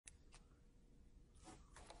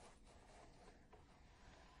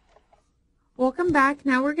Welcome back.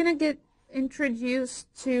 Now we're going to get introduced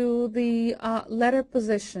to the letter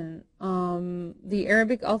position. The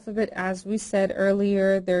Arabic alphabet, as we said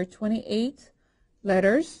earlier, there are 28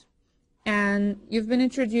 letters, and you've been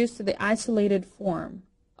introduced to the isolated form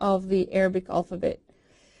of the Arabic alphabet.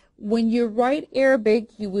 When you write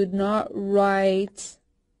Arabic, you would not write,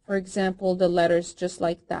 for example, the letters just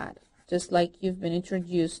like that, just like you've been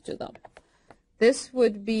introduced to them. This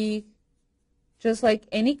would be just like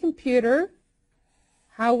any computer.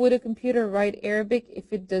 How would a computer write Arabic if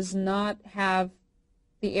it does not have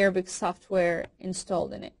the Arabic software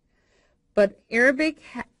installed in it? But Arabic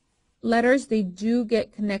letters, they do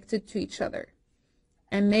get connected to each other,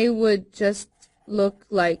 and they would just look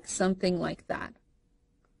like something like that.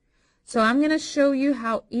 So I'm going to show you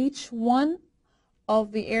how each one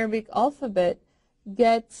of the Arabic alphabet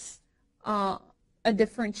gets a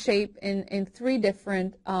different shape in three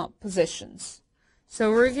different positions.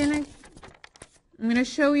 So I'm going to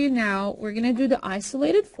show you now, we're going to do the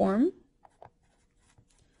isolated form.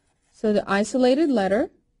 So the isolated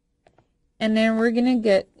letter, and then we're going to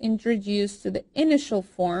get introduced to the initial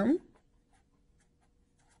form,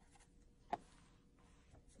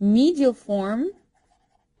 medial form,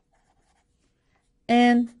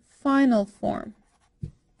 and final form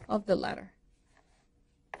of the letter.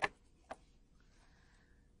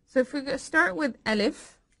 So if we start with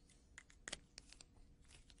Alif,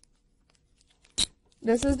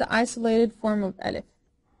 this is the isolated form of Alif.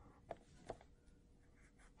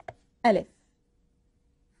 Alif.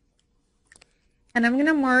 And I'm going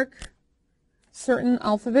to mark certain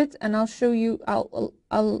alphabets, and I'll show you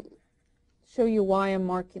why I'm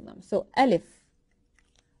marking them. So Alif.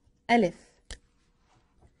 Alif.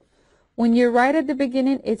 When you're right at the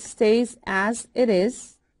beginning, it stays as it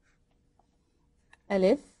is.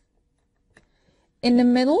 Alif. In the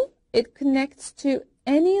middle, it connects to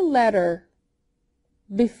any letter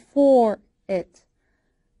before it,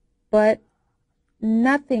 but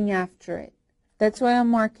nothing after it. That's why I'm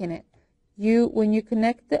marking it. When you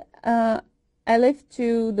connect the Alif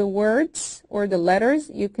to the words or the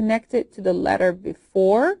letters, you connect it to the letter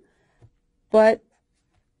before, but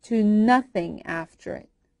to nothing after it.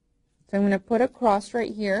 So I'm going to put a cross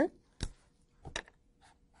right here,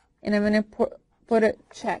 and I'm going to put a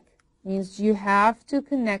check. Means you have to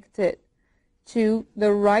connect it to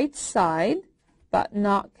the right side, but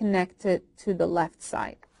not connected to the left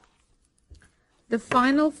side. The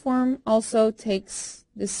final form also takes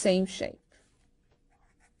the same shape.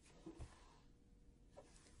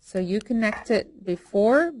 So you connect it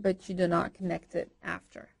before, but you do not connect it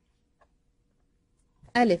after.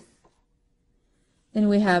 Alif. Then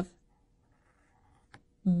we have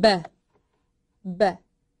Ba. Ba.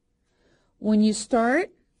 When you start,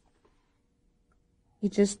 you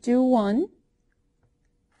just do one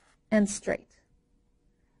and straight.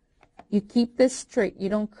 You keep this straight. You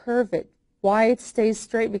don't curve it. Why it stays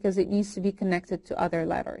straight? Because it needs to be connected to other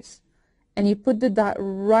letters. And you put the dot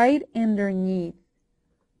right underneath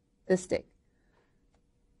the stick.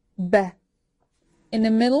 Ba. In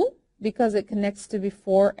the middle, because it connects to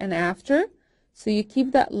before and after. So you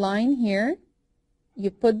keep that line here.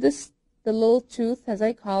 You put the little tooth, as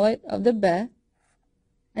I call it, of the ba.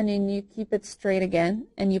 And then you keep it straight again.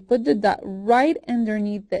 And you put the dot right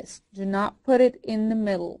underneath this. Do not put it in the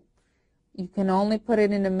middle. You can only put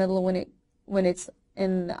it in the middle when it's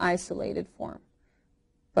in the isolated form.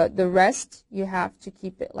 But the rest, you have to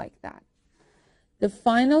keep it like that. The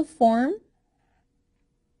final form,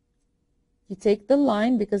 you take the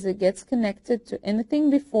line because it gets connected to anything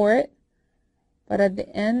before it, but at the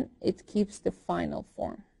end, it keeps the final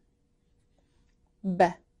form.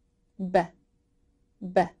 Ba, ba,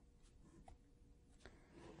 ba.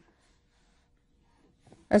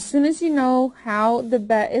 As soon as you know how the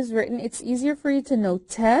ba is written, it's easier for you to know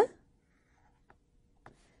ta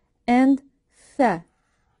and tha,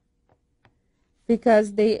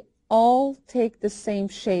 because they all take the same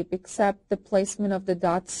shape except the placement of the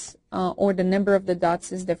dots or the number of the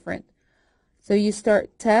dots is different. So you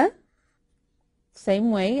start ta,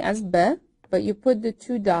 same way as ba, but you put the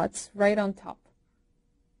two dots right on top.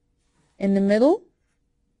 In the middle,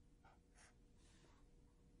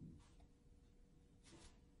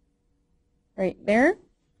 right there.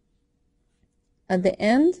 At the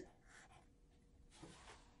end,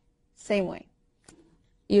 same way.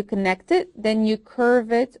 You connect it, then you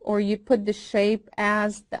curve it, or you put the shape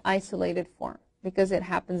as the isolated form because it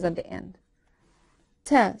happens at the end.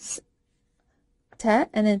 Ta, ta,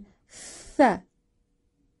 and then tha.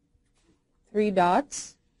 3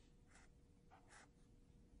 dots.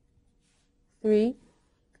 3,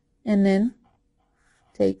 and then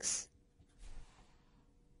takes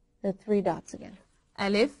the 3 dots again.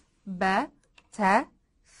 Alif, ba, ta,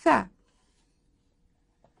 tha.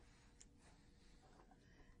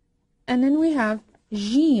 And then we have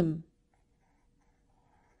jim.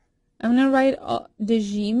 I'm going to write the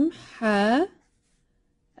jim, ha,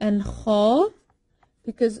 and kha,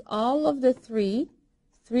 because all of the three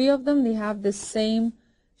of them, they have the same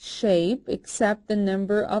shape, except the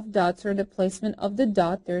number of dots or the placement of the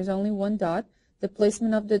dot. There's only one dot. The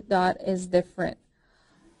placement of the dot is different.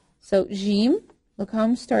 So jim, look how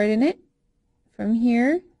I'm starting it from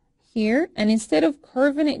here, here, and instead of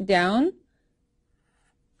curving it down,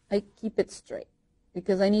 I keep it straight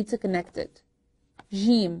because I need to connect it.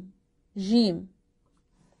 Jim, jim.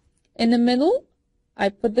 In the middle, I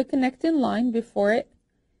put the connecting line before it,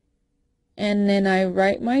 and then I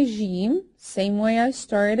write my jim, same way I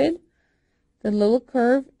started, the little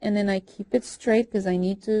curve, and then I keep it straight because I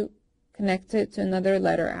need to connect it to another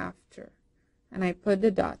letter after. And I put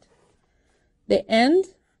the dot. The end,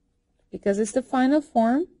 because it's the final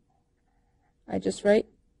form, I just write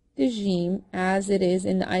the jim as it is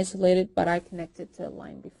in the isolated, but I connect it to a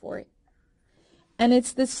line before it. And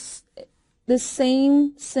it's the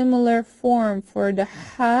same similar form for the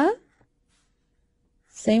ha,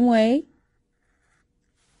 same way.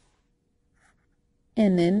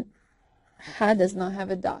 And then ha does not have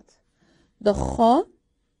a dot. The kha,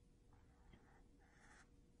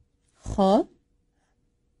 kha,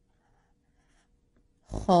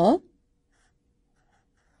 kha,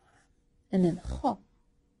 and then kha.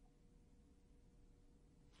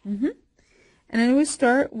 And then we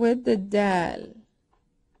start with the dal.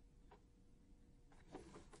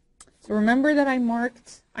 So remember that I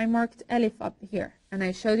marked alif up here, and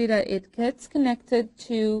I showed you that it gets connected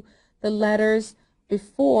to the letters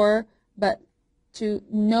before, but to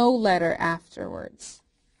no letter afterwards.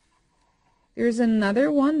 There's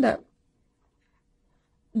another one that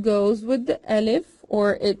goes with the alif,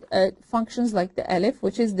 or it functions like the alif,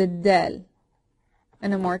 which is the dal.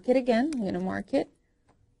 And I mark it again. I'm going to mark it.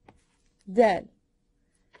 Dal.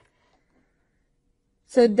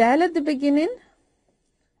 So dal at the beginning,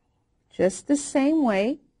 just the same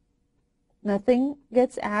way. Nothing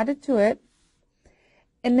gets added to it.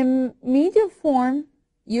 In the medial form,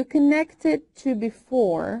 you connect it to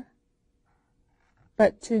before,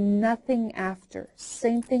 but to nothing after.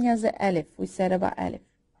 Same thing as the alif we said about alif.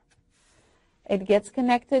 It gets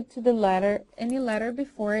connected to the letter, any letter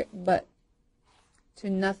before it, but to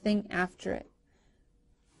nothing after it.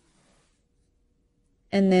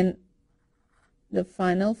 And then the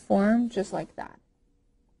final form, just like that.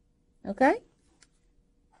 Okay?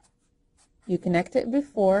 You connect it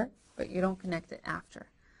before, but you don't connect it after.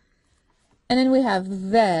 And then we have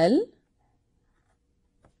vel,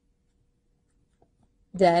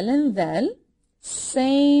 dal and vel,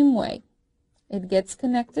 same way. It gets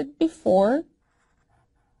connected before,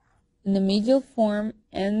 in the medial form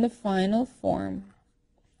and the final form,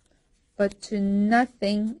 but to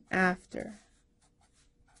nothing after.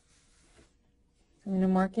 I'm going to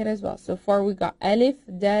mark it as well. So far we got alif,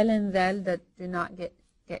 dal, and vel that do not get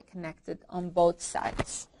connected on both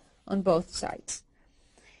sides.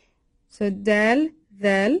 So dal,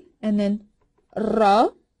 vel, and then ra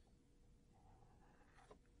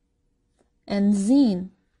and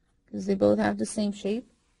zeen, because they both have the same shape.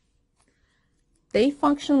 They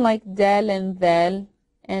function like dal and vel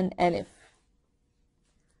and alif.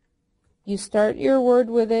 You start your word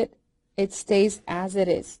with it, it stays as it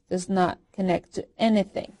is, does not connect to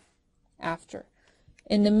anything after.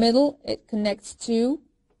 In the middle, it connects to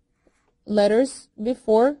letters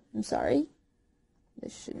before. I'm sorry,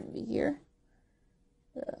 this shouldn't be here.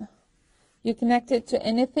 You connect it to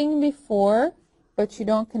anything before, but you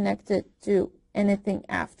don't connect it to anything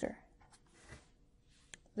after.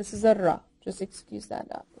 This is a ra. Just excuse that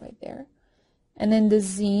up right there. And then the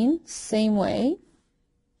zeen, same way.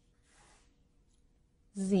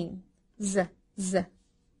 Zeen, z, z.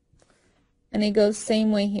 And it goes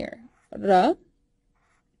same way here. Ra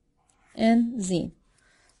and zeen.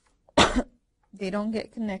 They don't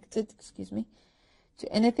get connected, excuse me,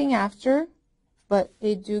 to anything after, but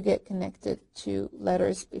they do get connected to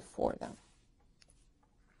letters before them.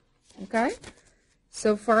 Okay?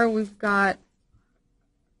 So far we've got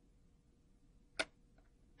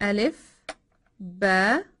alif,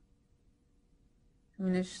 ba.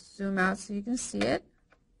 I'm going to zoom out so you can see it.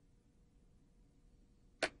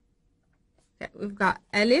 Okay, we've got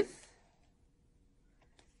alif,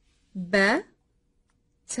 ba,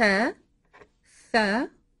 ta, tha,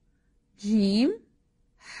 jim,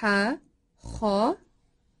 ha, kha,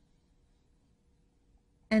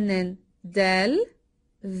 and then dal,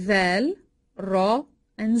 val, ra,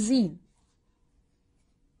 and zeen.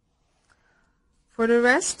 For the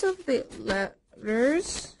rest of the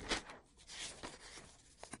letters,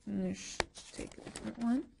 I'm going to take a different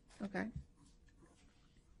one. Okay.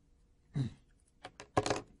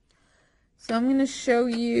 So I'm going to show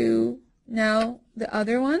you now the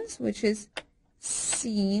other ones, which is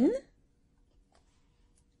seen.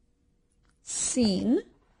 Seen.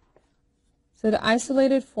 So the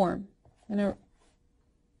isolated form. I'm going to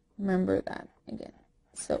remember that again.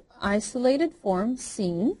 So isolated form,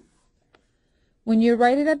 seen. When you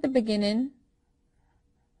write it at the beginning,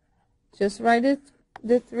 just write it,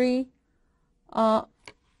 the three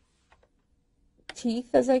teeth,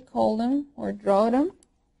 as I call them, or draw them,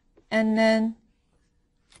 and then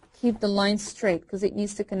keep the line straight because it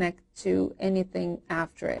needs to connect to anything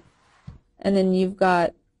after it. And then you've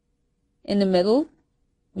got in the middle,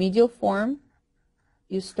 medial form.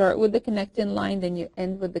 You start with the connecting line, then you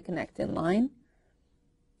end with the connecting line.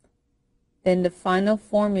 Then the final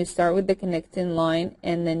form, you start with the connecting line,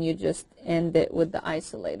 and then you just end it with the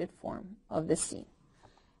isolated form of the scene.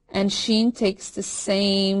 And sheen takes the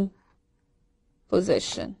same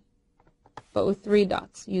position, but with 3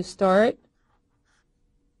 dots. You start,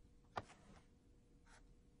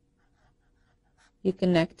 you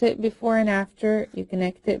connect it before and after, you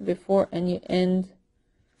connect it before, and you end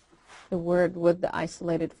the word with the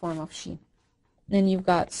isolated form of sheen. Then you've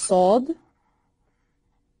got sod,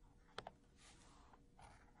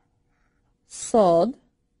 sod.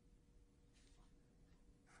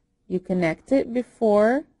 You connect it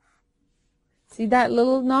before. See that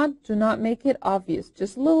little knot? Do not make it obvious.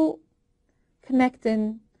 Just little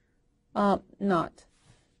connecting knot.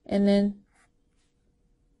 And then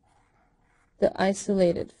the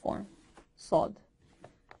isolated form, sod.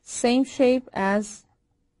 Same shape as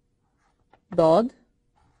dod,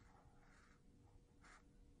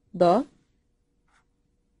 da,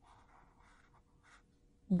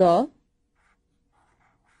 da,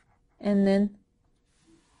 and then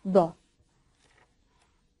da.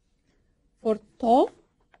 For to,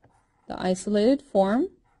 the isolated form,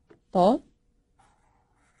 to,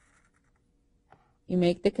 you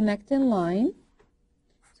make the connecting line.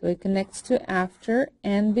 So it connects to after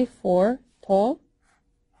and before, to,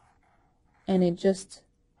 and it just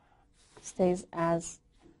stays as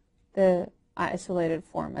the isolated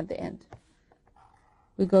form at the end.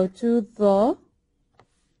 We go to the,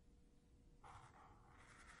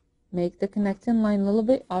 make the connecting line a little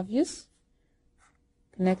bit obvious,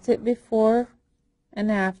 connect it before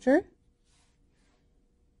and after,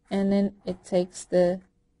 and then it takes the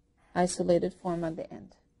isolated form at the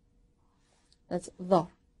end. That's the.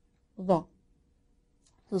 The.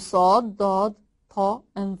 So sod, dod, ta,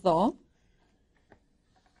 and the.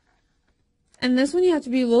 And this one you have to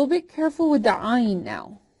be a little bit careful with the ayn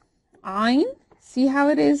now. Ayn, see how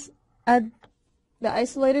it is at the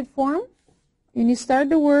isolated form? When you start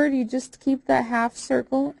the word, you just keep that half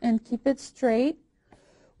circle and keep it straight.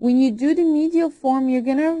 When you do the medial form, you're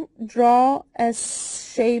going to draw a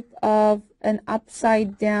shape of an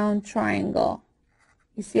upside down triangle.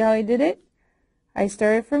 You see how I did it? I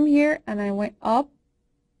started from here and I went up,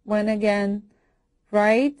 went again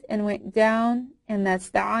right, and went down, and that's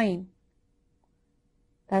the ayn.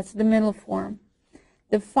 That's the middle form.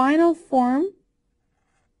 The final form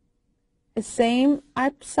is same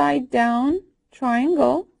upside down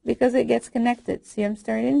triangle because it gets connected. See, I'm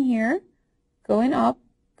starting here, going up,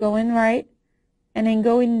 going right, and then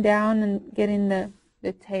going down and getting the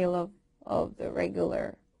tail of the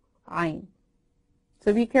regular ayn.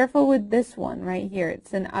 So be careful with this one right here.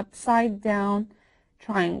 It's an upside down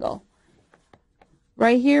triangle.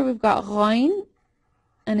 Right here we've got ghain,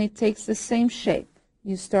 and it takes the same shape.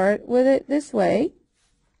 You start with it this way,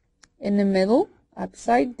 in the middle,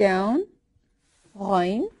 upside down,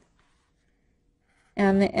 ghain,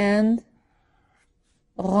 and the end,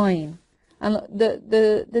 ghain. And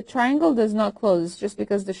the triangle does not close. It's just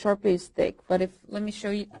because the Sharpie is thick. But let me show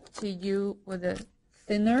you to you with a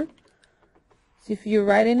thinner. So if you're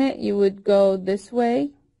writing it, you would go this way,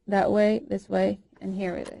 this way, and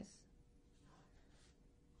here it is.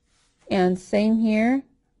 And same here,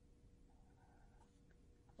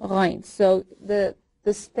 ghain. So the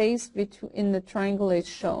space between in the triangle is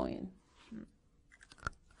showing.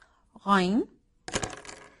 Ghain.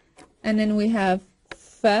 And then we have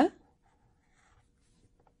fa.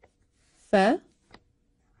 Fa.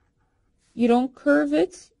 You don't curve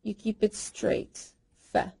it, you keep it straight.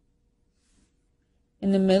 Fa.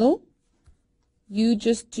 In the middle, you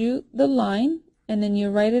just do the line, and then you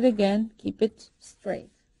write it again, keep it straight.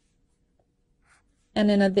 And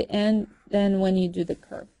then at the end, then when you do the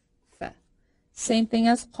curve, fa. Same thing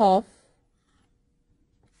as qaf.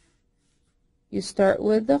 You start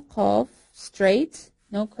with the qaf, straight,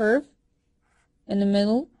 no curve. In the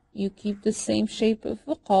middle, you keep the same shape of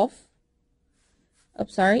a qaf.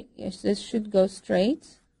 Yes, this should go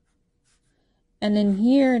straight. And then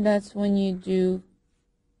here, that's when you do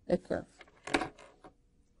the curve.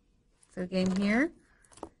 So again here,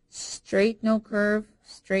 straight, no curve,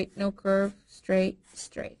 straight, no curve, straight,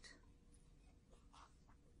 straight.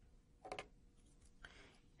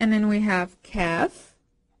 And then we have kaf.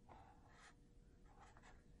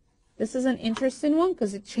 This is an interesting one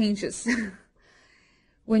because it changes.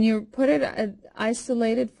 When you put it in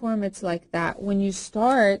isolated form, it's like that. When you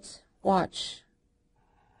start, watch.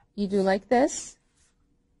 You do like this.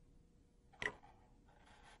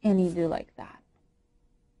 And you do like that.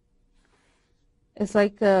 It's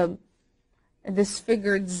like a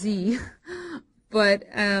disfigured Z. But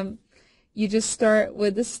you just start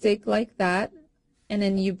with the stick like that. And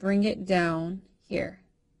then you bring it down here.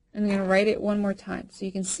 I'm going to write it one more time so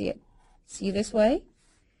you can see it. See this way?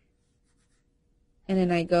 And then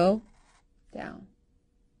I go down.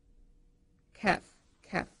 Kaf,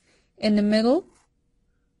 kaf. In the middle,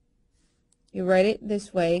 you write it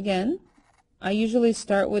this way again. I usually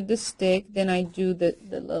start with the stick, then I do the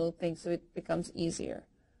little thing so it becomes easier.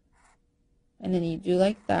 And then you do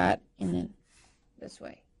like that, and then this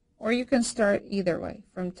way. Or you can start either way,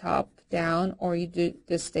 from top down, or you do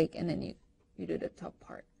the stick and then you do the top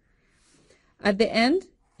part. At the end,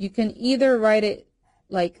 you can either write it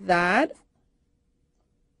like that,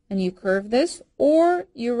 and you curve this, or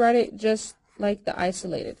you write it just like the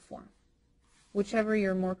isolated form, whichever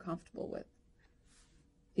you're more comfortable with.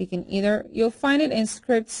 You can either, you'll find it in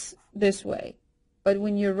scripts this way, but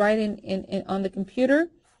when you're writing on the computer,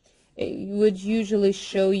 it would usually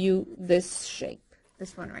show you this shape,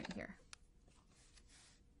 this one right here,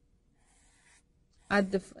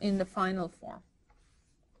 in the final form.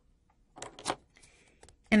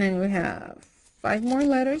 And then we have 5 more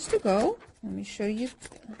letters to go. Let me show you.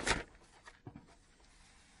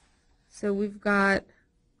 So we've got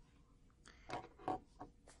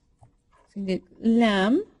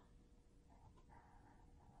lam.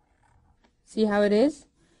 See how it is?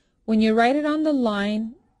 When you write it on the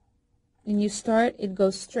line and you start, it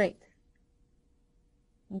goes straight.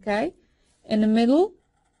 Okay? In the middle,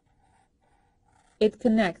 it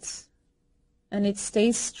connects and it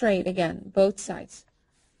stays straight again, both sides.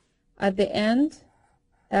 At the end,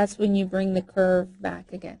 that's when you bring the curve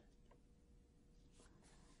back again.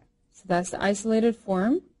 So that's the isolated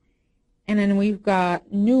form. And then we've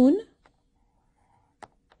got noon.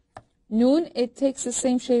 Noon, it takes the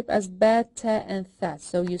same shape as ba, ta, and tha.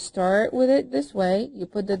 So you start with it this way. You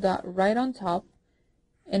put the dot right on top,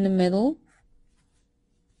 in the middle,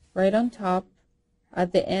 right on top,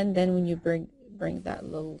 at the end, then when you bring that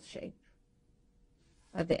little shape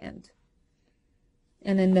at the end.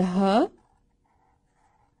 And then the ha,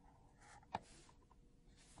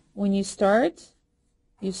 when you start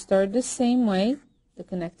the same way, the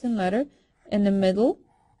connecting letter. In the middle,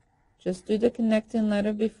 just do the connecting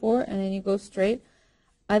letter before, and then you go straight.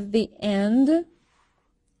 At the end,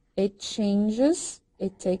 it changes.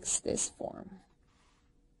 It takes this form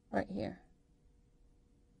right here.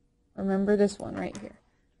 Remember this one right here.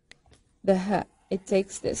 The ha, it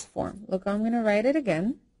takes this form. Look, I'm going to write it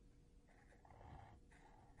again.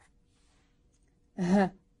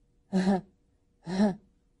 Ha, ha, ha,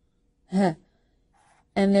 ha.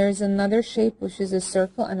 And there's another shape, which is a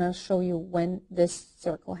circle, and I'll show you when this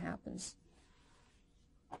circle happens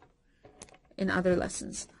in other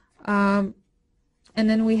lessons. And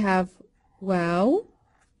then we have wow.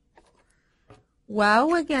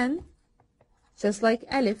 Wow again, just like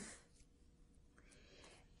alif.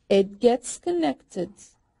 It gets connected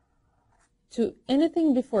to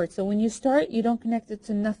anything before it. So when you start, you don't connect it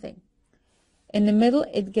to nothing. In the middle,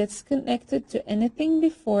 it gets connected to anything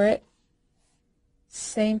before it.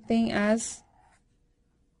 Same thing as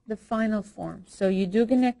the final form. So you do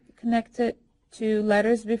connect it to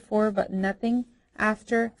letters before, but nothing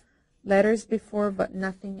after. Letters before, but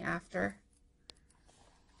nothing after.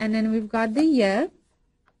 And then we've got the ya.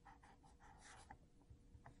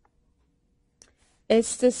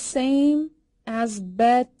 It's the same as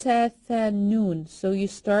ba, ta, tha, noon. So you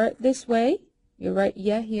start this way. You write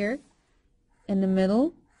ya here. In the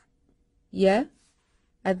middle, ya.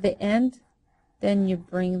 At the end, then you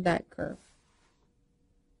bring that curve.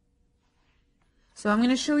 So I'm going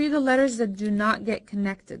to show you the letters that do not get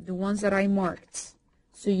connected, the ones that I marked.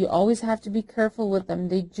 So you always have to be careful with them.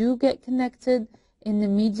 They do get connected in the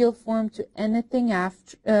medial form to anything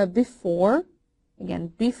after, before,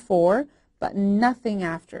 again, before, but nothing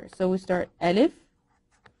after. So we start alif,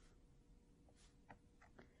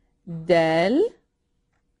 dal,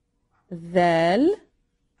 ذال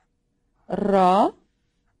را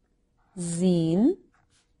زين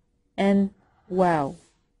and wow.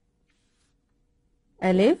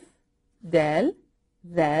 ألف دال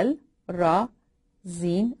ذال را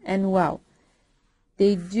زين and wow.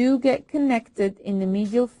 They do get connected in the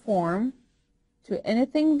medial form to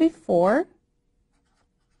anything before,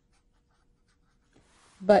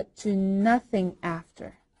 but to nothing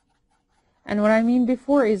after. And what I mean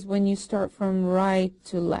before is when you start from right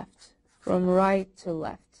to left. From right to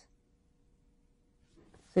left.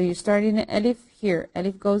 So you're starting an alif here.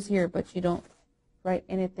 Alif goes here, but you don't write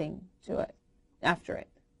anything to it after it.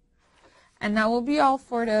 And that will be all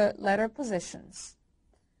for the letter positions.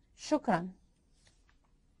 Shukran.